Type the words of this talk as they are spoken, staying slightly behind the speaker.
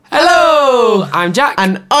I'm Jack.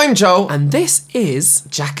 And I'm Joel. And this is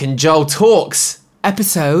Jack and Joel Talks.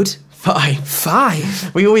 episode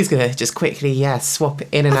 5. We always gonna just quickly, swap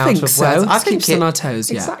in and out of words. I think so. On our toes,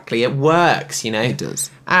 Exactly, it works, you know. It does.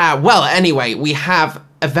 Well, anyway, we have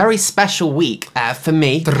a very special week for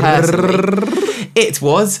me personally. It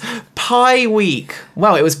was Pie Week.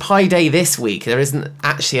 Well, it was Pie Day this week. There isn't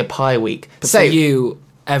actually a Pie Week. But for you,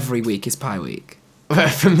 every week is Pie Week.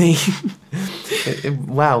 For me,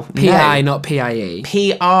 well, P.I., not P.I.E.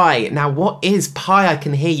 P.I. Now, what is pi? I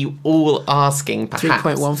can hear you all asking, perhaps.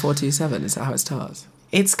 3.1427, is that how it starts?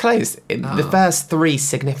 It's close. The first three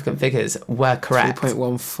significant figures were correct.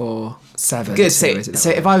 3.147. Good. So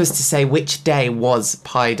if I was to say which day was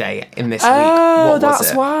Pi Day in this week, what was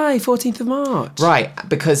that's it? why, 14th of March. Right,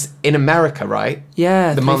 because in America, right?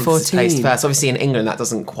 Yeah, the month is 14. placed first. Obviously, in England, that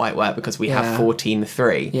doesn't quite work because we have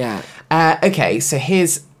 14/3. Yeah. Okay, so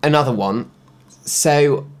here's another one.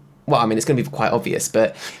 So, well, I mean, it's going to be quite obvious,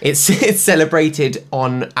 but it's celebrated at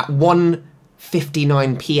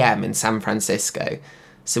 1:59 p.m. in San Francisco.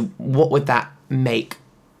 So what would that make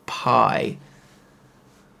pi?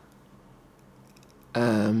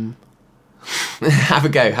 Have a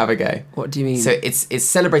go. What do you mean? So it's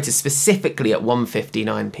celebrated specifically at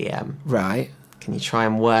 1:59 p.m. Right. Can you try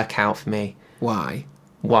and work out for me? Why?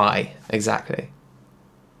 Why exactly?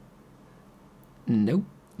 Nope.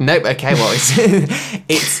 Okay, well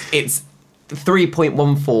it's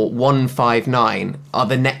 3.14159 are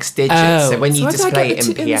the next digits. So when you display it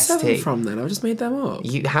in PST, from then I just made them up.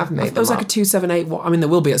 You have made them up. There was like a 278. I mean, there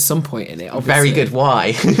will be at some point in it. Obviously, very good.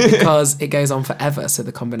 Why? Because it goes on forever. So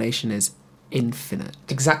the combination is infinite.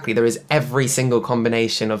 Exactly. There is every single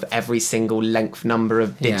combination of every single length number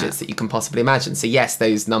of digits that you can possibly imagine. So yes,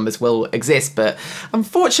 those numbers will exist, but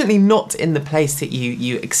unfortunately not in the place that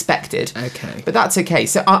you expected. Okay. But that's okay.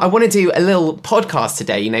 So I want to do a little podcast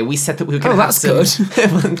today. You know, we said that we were going to have good.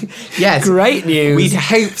 Yes. Great news. We'd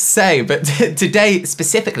hope so. But today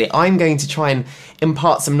specifically, I'm going to try and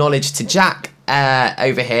impart some knowledge to Jack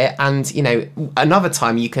over here, and you know, another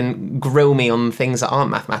time you can grill me on things that aren't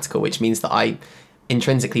mathematical, which means that I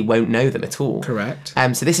intrinsically won't know them at all. Correct.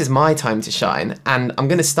 So this is my time to shine, and I'm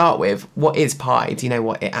going to start with, what is pi? Do you know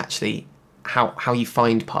what it actually, how you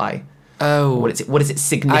find pi? Oh, what is its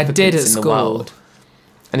significance I did at in the school. world?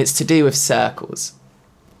 And it's to do with circles.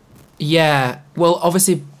 Yeah. Well,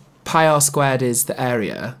 obviously, pi r squared is the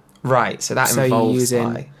area. Right. So that involves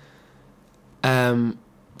pi.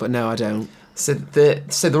 But no, I don't. So there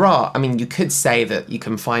are. I mean, you could say that you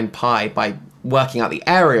can find pi by working out the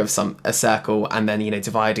area of a circle and then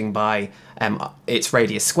dividing by its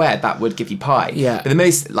radius squared. That would give you pi. Yeah. But the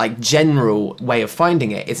most general way of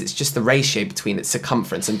finding it is it's just the ratio between its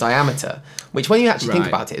circumference and diameter, which when you actually think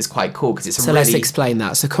about it is quite cool because it's let's explain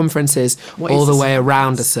that. Circumference is all the way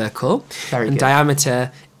around a circle, and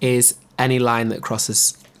diameter is any line that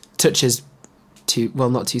touches.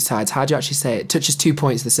 Not two sides. How do you actually say it? Touches 2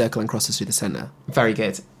 points of the circle and crosses through the centre. Very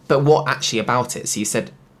good. But what actually about it? So you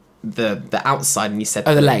said the outside, and you said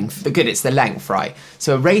the length. Good, it's the length, right?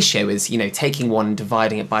 So a ratio is taking one and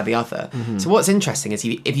dividing it by the other. Mm-hmm. So what's interesting is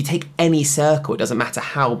if you take any circle, it doesn't matter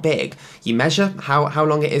how big, you measure how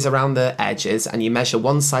long it is around the edges, and you measure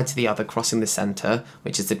one side to the other, crossing the centre,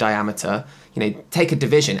 which is the diameter. Take a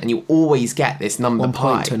division, and you always get this number one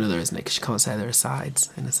pi. Point to another, isn't it? Because you can't say there are sides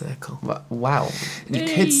in a circle. Well, you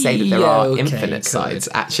could say that there are infinite sides,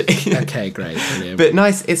 actually. Okay, great, brilliant. But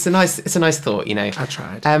nice. It's a nice thought. I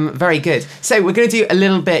tried. Very good. So we're going to do a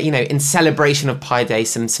little bit, in celebration of Pi Day,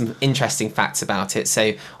 some interesting facts about it.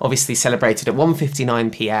 So obviously celebrated at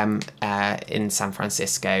 1:59 p.m. In San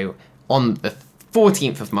Francisco on the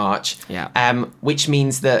 14th of March. Yeah. Which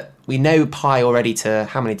means that we know pi already to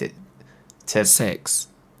how many? To 6.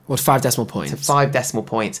 Or 5 decimal points. To 5 decimal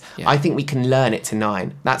points. Yeah. I think we can learn it to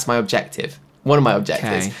 9. That's my objective. One of my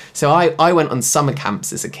objectives. Okay. So I went on summer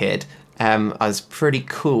camps as a kid. I was pretty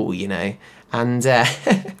cool, and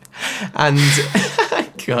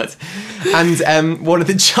God, and one of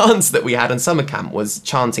the chants that we had on summer camp was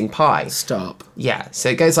chanting pi. Stop. Yeah. So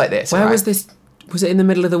it goes like this. Where right? was this? Was it in the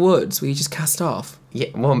middle of the woods where you just cast off? Yeah,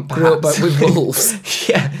 well, Grew up with wolves.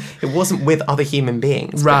 Yeah, it wasn't with other human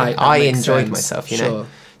beings. Right. I enjoyed myself, Sure.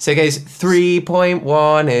 So it goes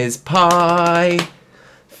 3.1 is pi.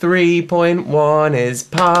 3.1 is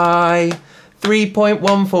pi.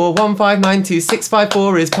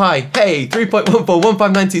 3.141592654 is pi. Hey,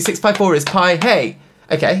 3.141592654 is pi. Hey.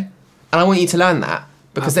 Okay. And I want you to learn that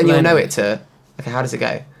because then you'll know it to. Okay, how does it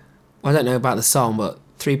go? Well, I don't know about the song, but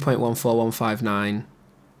 3.14159.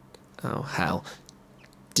 Oh hell.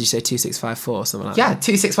 Did you say 2654 something like that? Yeah,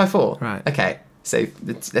 2654. Right. Okay. So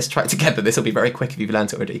let's try it together. This will be very quick if you've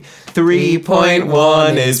learned it already.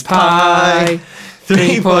 3.1 is pi.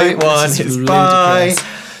 3.1 is pi.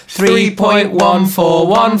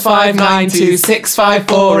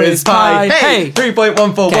 3.141592654 is pi. Hey!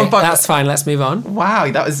 3.14155. That's fine, let's move on.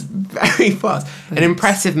 Wow, that was very fast. An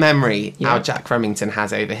impressive memory our Jack Remington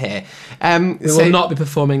has over here. We will not be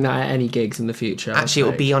performing that at any gigs in the future. Actually, it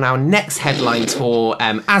will be on our next headline tour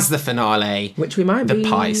as the finale. Which we might be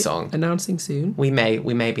Pi song. announcing soon. We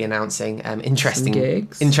may be announcing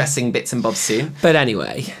interesting bits and bobs soon. But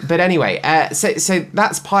anyway, so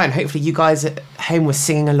that's Pi, and hopefully you guys at home were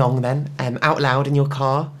singing along then, out loud in your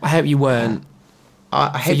car. I hope you weren't.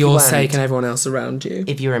 I hope for your sake and everyone else around you.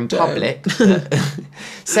 If you're in public.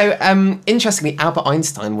 So, interestingly, Albert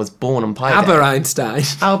Einstein was born on Pi Day. Albert Einstein.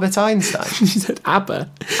 Albert Einstein. You said ABBA.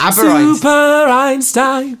 Super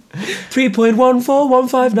Einstein.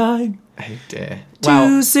 3.14159. Oh dear.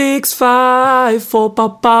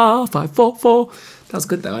 2654544. That's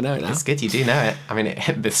good though, I know it now. That's good, you do know it. I mean,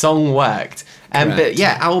 the song worked. But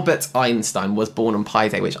yeah, Albert Einstein was born on Pi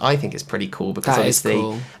Day, which I think is pretty cool because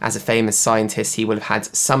obviously, as a famous scientist, he will have had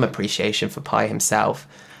some appreciation for pi himself.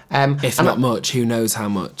 If not much, who knows how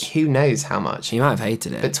much? Who knows how much? He might have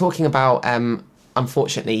hated it. But talking about,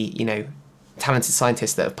 unfortunately, talented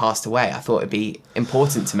scientists that have passed away, I thought it'd be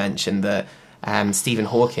important to mention that Stephen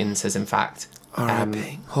Hawking has, in fact,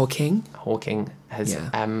 Hawking has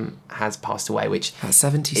passed away, which at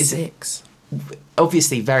 76.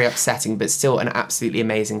 Obviously very upsetting, but still an absolutely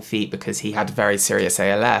amazing feat because he had very serious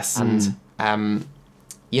ALS, and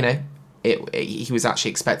he was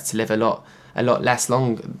actually expected to live a lot less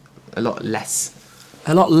of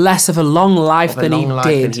a long life than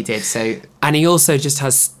he did. So, and he also just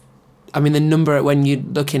has, I mean, the number when you're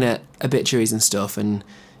looking at obituaries and stuff, and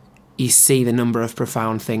you see the number of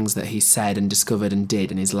profound things that he said and discovered and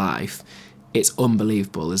did in his life. It's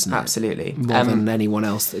unbelievable, isn't it? Absolutely. More than anyone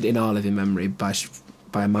else in our living memory by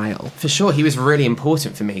a mile. For sure. He was really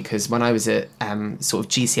important for me because when I was at sort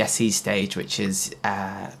of GCSE stage, which is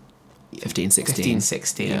 15,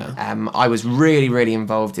 16. Yeah. I was really, really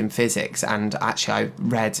involved in physics, and actually I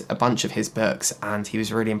read a bunch of his books, and he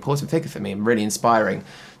was a really important figure for me and really inspiring.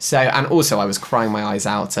 So, and also I was crying my eyes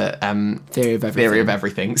out at Theory of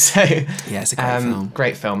Everything. So, yeah, it's a great film.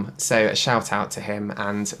 Great film. So a shout out to him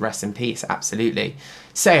and rest in peace, absolutely.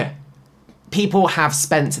 So, people have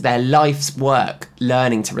spent their life's work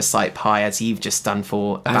learning to recite pi, as you've just done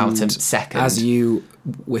for about a second. As you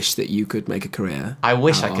wish that you could make a career. I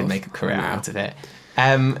wish I could make a career out of it.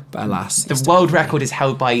 But alas. The world record is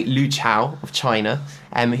held by Lu Chao of China,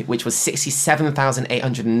 which was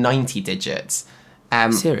 67,890 digits.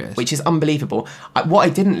 Serious? Which is unbelievable. What I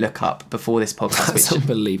didn't look up before this podcast, That's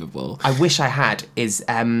unbelievable. I wish I had, is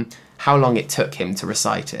how long it took him to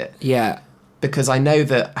recite it. Yeah. Because I know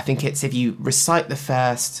that, I think it's if you recite the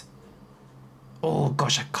first, oh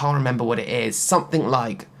gosh, I can't remember what it is. Something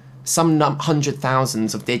like some hundred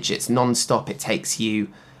thousands of digits non-stop, it takes you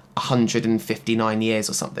 159 years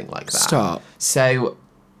or something like that. Stop. So,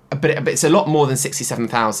 but it's a lot more than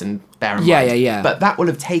 67,000, bear in mind. Yeah. But that would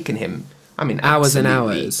have taken him, I mean, hours and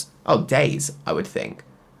hours. Oh, days, I would think.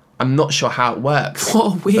 I'm not sure how it works. What a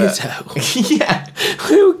weirdo. Yeah.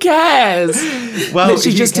 Who cares? Well,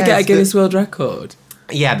 literally just to get a Guinness World Record.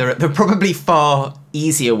 Yeah, there are probably far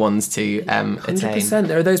easier ones to attain. 100%.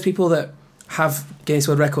 There are those people that have Guinness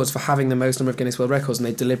World Records for having the most number of Guinness World Records, and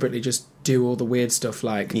they deliberately just do all the weird stuff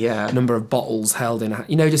like number of bottles held in,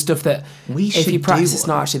 just stuff that if you practice, it's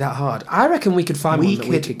not actually that hard. I reckon we could find one that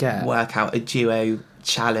we could get. Work out a duo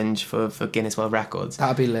challenge for Guinness World Records.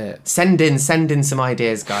 That'd be lit. Send in some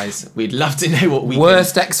ideas, guys. We'd love to know what we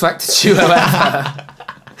Worst X Factor duo ever.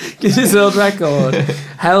 Guinness World Record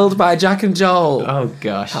held by Jack and Joel. Oh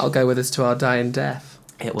gosh. That'll go with us to our dying death.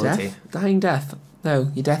 It will do. Dying death.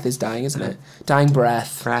 No, your death is dying, isn't it? Dying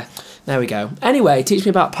breath. There we go. Anyway, teach me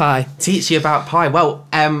about pi. Teach you about pi. Well,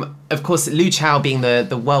 of course, Lu Chao being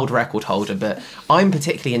the world record holder, but I'm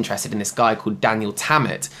particularly interested in this guy called Daniel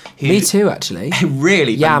Tammet. Me too, actually.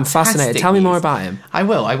 Really? Yeah, I'm fascinated. Tell me more about him. I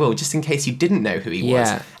will, just in case you didn't know who he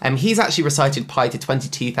was. He's actually recited pi to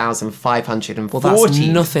 22,540. Well, that's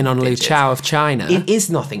nothing on Lu Chao of China. It is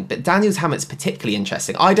nothing, but Daniel Tammet's particularly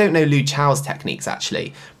interesting. I don't know Lu Chao's techniques,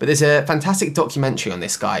 actually, but there's a fantastic documentary on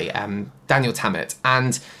this guy, Daniel Tammet,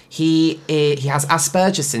 and he has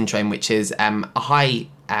Asperger's syndrome, which is a high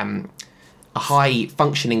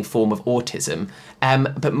functioning form of autism,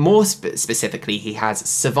 but more specifically, he has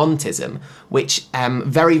savantism, which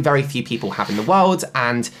very, very few people have in the world,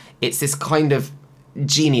 and it's this kind of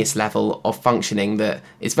genius level of functioning that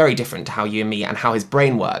is very different to how you and me and how his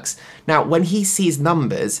brain works. Now, when he sees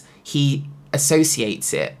numbers, he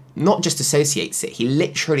associates it, not just associates it, he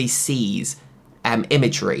literally sees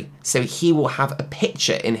imagery. So he will have a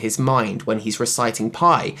picture in his mind when he's reciting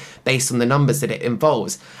pi based on the numbers that it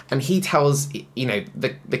involves. And he tells,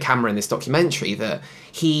 the camera in this documentary that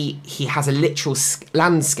he has a literal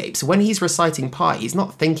landscape. So when he's reciting pi, he's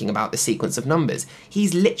not thinking about the sequence of numbers.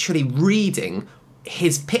 He's literally reading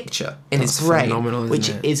his picture in his brain, which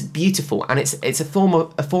is beautiful. And it's a form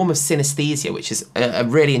of synesthesia, which is a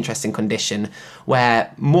really interesting condition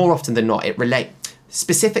where more often than not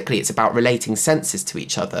specifically, it's about relating senses to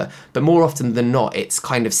each other, but more often than not, it's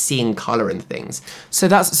kind of seeing colour in things. So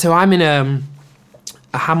I'm in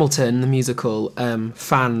a Hamilton the musical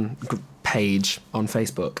fan page on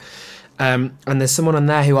Facebook, and there's someone on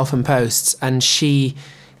there who often posts, and she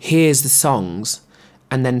hears the songs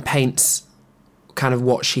and then paints kind of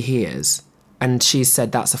what she hears. And she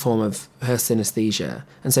said that's a form of her synesthesia.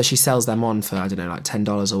 And so she sells them on for, I don't know, like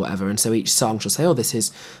 $10 or whatever. And so each song she'll say, oh, this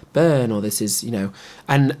is Burn, or this is,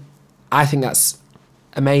 And I think that's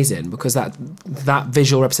amazing, because that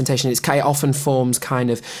visual representation, it often forms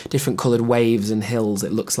kind of different coloured waves and hills,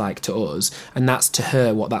 it looks like to us. And that's to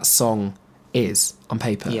her what that song is on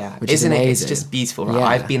paper. Yeah, which isn't is amazing. It? It's just beautiful,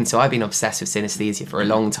 right? Yeah. I've been obsessed with synesthesia for a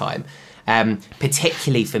long time.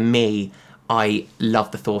 Particularly for me, I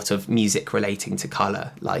love the thought of music relating to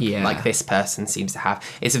colour, like this person seems to have.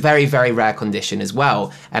 It's a very, very rare condition as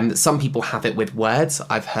well. Some people have it with words.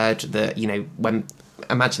 I've heard that,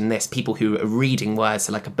 imagine this, people who are reading words,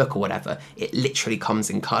 so like a book or whatever, it literally comes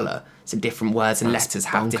in colour. So different words and letters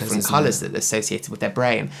have different colours that are associated with their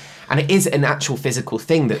brain. And it is an actual physical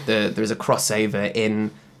thing that there's a crossover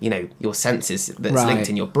in your senses that's linked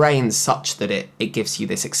in your brain, such that it gives you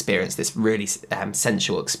this experience, this really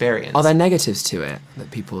sensual experience. Are there negatives to it that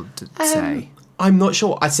people say? I'm not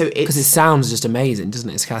sure. Because it sounds just amazing, doesn't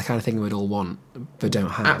it? It's the kind of thing we'd all want but don't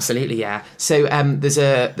have. Absolutely, yeah. So there's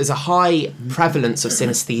a high prevalence of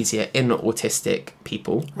synesthesia in autistic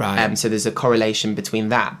people. Right. So there's a correlation between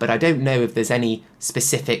that, but I don't know if there's any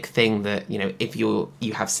specific thing that if you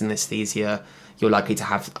have synesthesia, you're likely to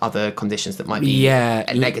have other conditions that might be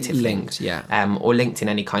negative linked, or linked in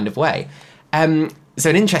any kind of way. So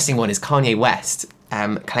an interesting one is Kanye West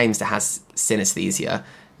claims to have synesthesia.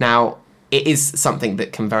 Now, it is something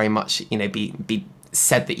that can very much, be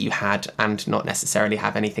said that you had and not necessarily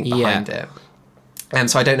have anything behind it.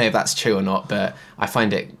 So I don't know if that's true or not, but I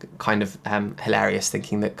find it kind of hilarious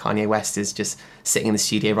thinking that Kanye West is just sitting in the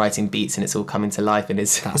studio writing beats and it's all coming to life in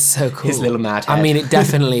his That's so cool. his little mad head. I mean, it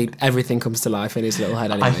definitely, everything comes to life in his little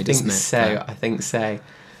head anyway, doesn't it? I think so.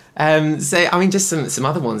 I mean, just some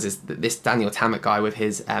other ones is this Daniel Tammet guy with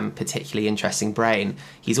his particularly interesting brain.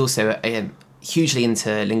 He's also hugely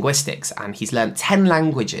into linguistics, and he's learnt 10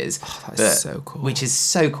 languages. That's so cool. Which is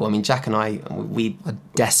so cool. I mean, Jack and I, we are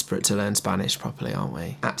desperate to learn Spanish properly, aren't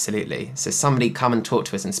we? Absolutely. So somebody come and talk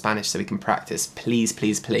to us in Spanish so we can practice, please,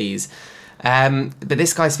 please, please. But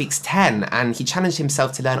this guy speaks 10, and he challenged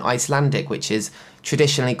himself to learn Icelandic, which is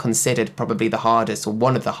traditionally considered probably the hardest, or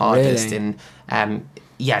one of the hardest in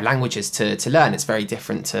languages to learn. It's very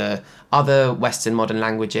different to other Western modern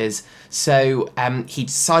languages. So he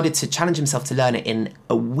decided to challenge himself to learn it in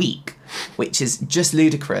a week, which is just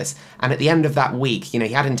ludicrous. And at the end of that week, he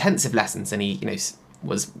had intensive lessons, and he,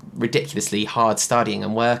 was ridiculously hard studying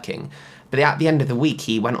and working. But at the end of the week,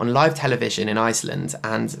 he went on live television in Iceland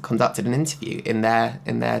and conducted an interview in their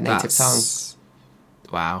native tongue.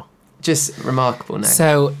 Wow. Just remarkable, no?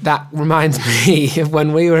 So that reminds me of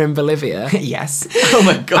when we were in Bolivia. Yes. Oh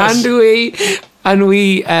my gosh. And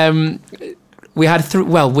we had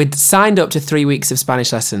we'd signed up to 3 weeks of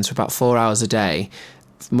Spanish lessons for about 4 hours a day,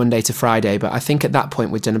 Monday to Friday. But I think at that point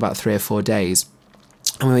we'd done about 3 or 4 days.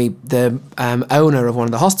 And the owner of one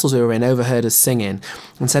of the hostels we were in overheard us singing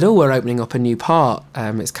and said, "Oh, we're opening up a new part.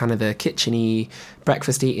 It's kind of the kitchen-y,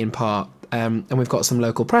 breakfast eating part. And we've got some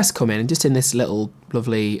local press come in, and just in this little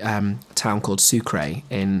lovely town called Sucre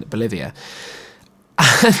in Bolivia."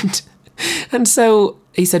 And so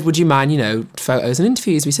he said, "Would you mind, photos and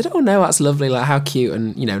interviews?" We said, "Oh no, that's lovely. Like, how cute,"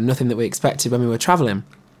 and nothing that we expected when we were travelling.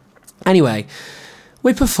 Anyway,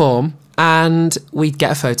 we perform. And we'd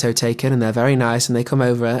get a photo taken, and they're very nice, and they come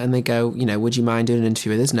over and they go, "Would you mind doing an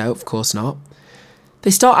interview with us?" No, of course not.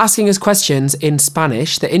 They start asking us questions in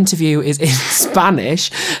Spanish. The interview is in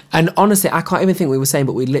Spanish. And honestly, I can't even think what we were saying,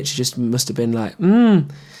 but we literally just must have been like,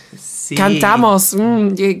 sí. Cantamos,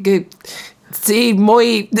 sí,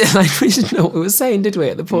 muy... Like, we didn't know what we were saying, did we,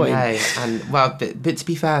 at the point? No, and, but to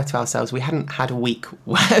be fair to ourselves, we hadn't had a week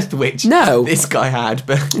worth, which no. this guy had,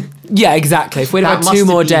 but... Yeah, exactly. If we'd That had must 2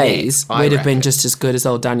 more have been days, it, I we'd have been reckon. just as good as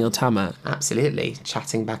old Daniel Tammer. Absolutely,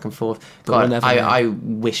 chatting back and forth. But we'll God, never know. I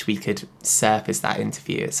wish we could surface that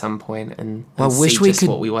interview at some point and I see wish we just could.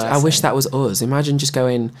 what we were I wish saying. that was us. Imagine just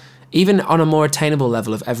going, even on a more attainable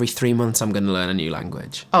level of every 3 months, I'm going to learn a new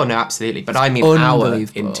language. Oh no, absolutely. But I mean, our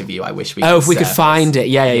Unbelievable. interview. I wish we. Oh, could if we could surface. find it.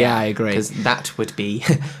 Yeah, I agree. Because that would be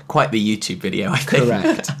quite the YouTube video. I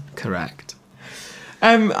think. Correct.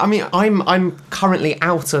 I mean, I'm currently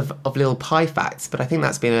out of little pie facts, but I think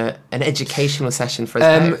that's been an educational session for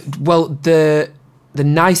us both. Well, the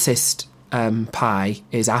nicest pie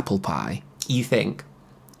is apple pie. You think?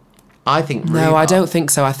 I think No, I rhubarb. don't think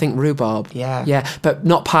so. I think rhubarb. Yeah. But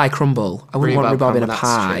not pie crumble. I wouldn't want Rhubarb rhubarb in a crumble, that's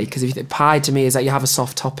pie true. because if you think pie to me is that you have a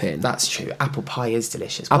soft topping. That's true. Apple pie is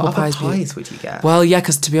delicious. Apple What other pie's pies would you get? Well, yeah,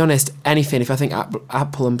 because to be honest, anything, if I think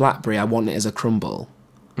apple and blackberry, I want it as a crumble.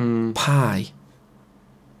 Pie.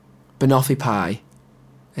 Banoffee pie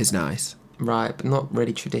is nice. Right, but not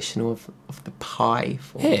really traditional of the pie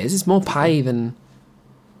form. It is. It's more pie than...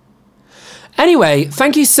 Anyway,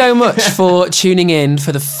 thank you so much for tuning in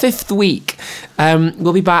for the 5th week.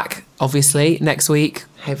 We'll be back, obviously, next week.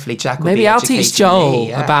 Hopefully Jack will Maybe be I'll educating teach Joel me,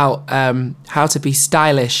 yeah. about how to be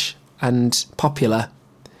stylish and popular.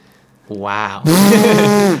 Wow.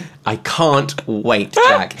 I can't wait,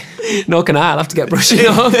 Jack. Nor can I. I'll have to get brushing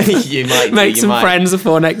off. You might Make you some might. friends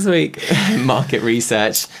before next week. Market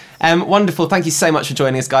research. Wonderful. Thank you so much for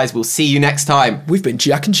joining us, guys. We'll see you next time. We've been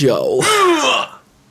Jack and Joel.